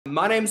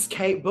My name's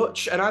Kate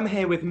Butch, and I'm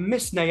here with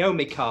Miss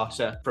Naomi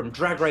Carter from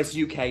Drag Race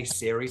UK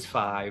Series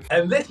 5.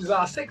 And this is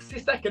our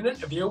 60-second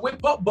interview with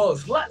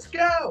PopBuzz. Let's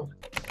go!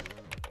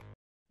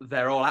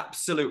 They're all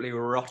absolutely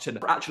rotten.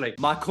 Actually,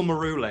 Michael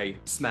Maruli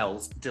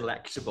smells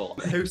delectable.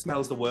 Who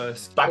smells the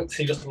worst?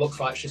 Banksy just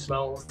looks like she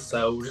smells,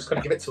 so we're just going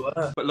to give it to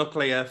her. But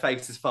luckily her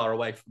face is far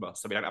away from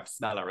us, so we don't have to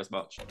smell her as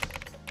much.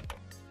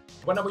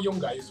 When I was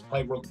younger, I used to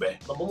play rugby.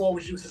 My mum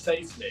always used to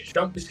say to me,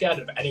 don't be scared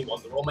of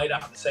anyone. They're all made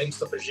out of the same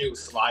stuff as you.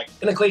 So, like,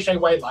 in a cliche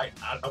way, like,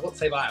 I wouldn't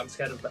say, like, I'm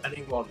scared of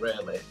anyone,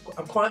 really.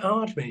 I'm quite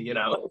hard, me, you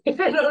know?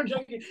 No, I'm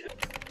joking.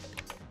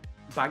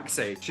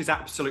 Banksy, she's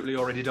absolutely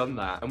already done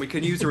that. And we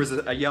can use her as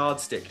a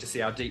yardstick to see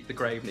how deep the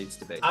grave needs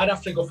to be. I'd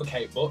have to go for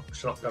Kate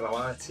Butch, not gonna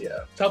lie to you.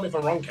 Tell me if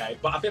I'm wrong, Kate,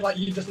 but I feel like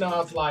you just know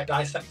how to, like,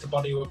 dissect a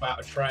body without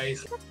a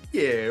trace.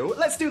 You?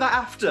 Let's do that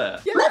after.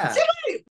 Yeah. Let's do it!